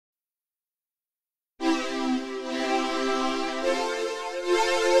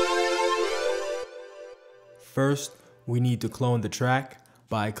First, we need to clone the track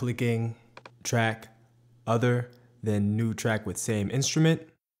by clicking Track, Other, then New Track with Same Instrument.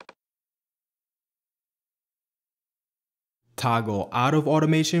 Toggle out of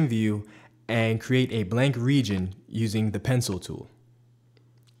Automation View and create a blank region using the pencil tool.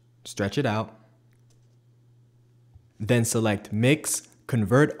 Stretch it out. Then select Mix,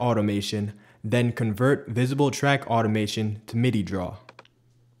 Convert Automation, then convert Visible Track Automation to MIDI Draw.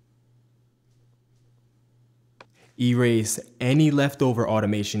 Erase any leftover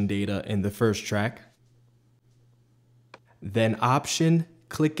automation data in the first track. Then Option,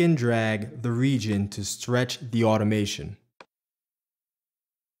 click and drag the region to stretch the automation.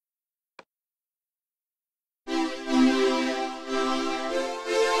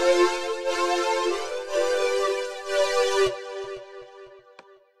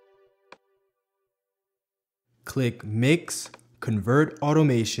 Click Mix, Convert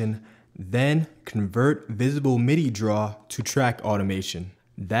Automation, then convert Visible MIDI Draw to Track Automation.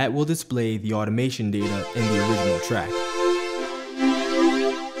 That will display the automation data in the original track.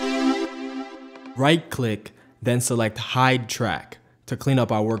 Right-click, then select Hide Track to clean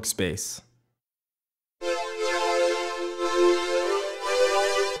up our workspace.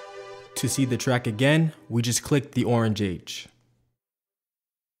 To see the track again, we just click the orange H.